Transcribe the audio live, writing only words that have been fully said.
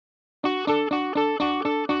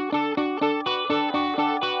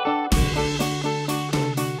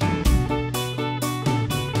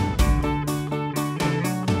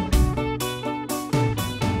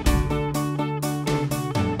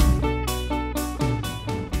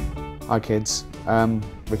Hi kids,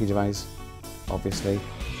 Ricky Gervais, obviously.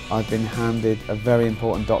 I've been handed a very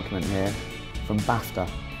important document here from BAFTA.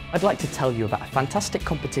 I'd like to tell you about a fantastic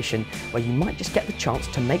competition where you might just get the chance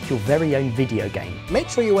to make your very own video game. Make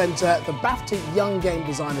sure you enter the BAFTA Young Game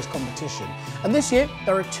Designers competition. And this year,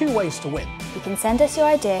 there are 2 ways to win. You can send us your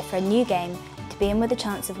idea for a new game to be in with a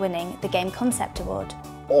chance of winning the Game Concept Award.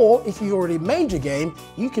 Or if you already made your game,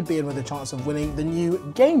 you could be in with a chance of winning the new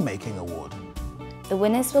Game Making Award. The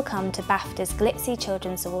winners will come to BAFTA's Glitzy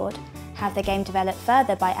Children's Award, have their game developed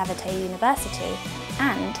further by Avatar University,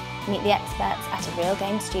 and meet the experts at a real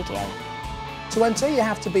game studio. To enter, you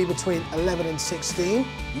have to be between 11 and 16.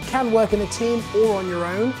 You can work in a team or on your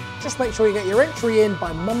own. Just make sure you get your entry in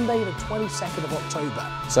by Monday the 22nd of October.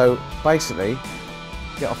 So basically,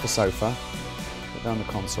 get off the sofa, put down the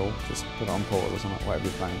console, just put it on pause or something, whatever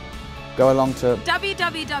you're playing. Go along to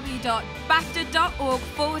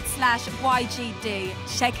www.bafta.org/YGD.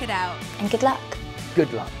 Check it out. And good luck.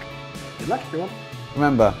 Good luck. Good luck, everyone.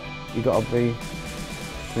 Remember, you've got to be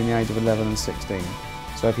between the age of 11 and 16.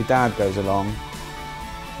 So if your dad goes along,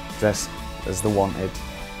 dressed as the wanted,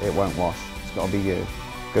 it won't wash. It's got to be you.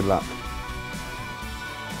 Good luck.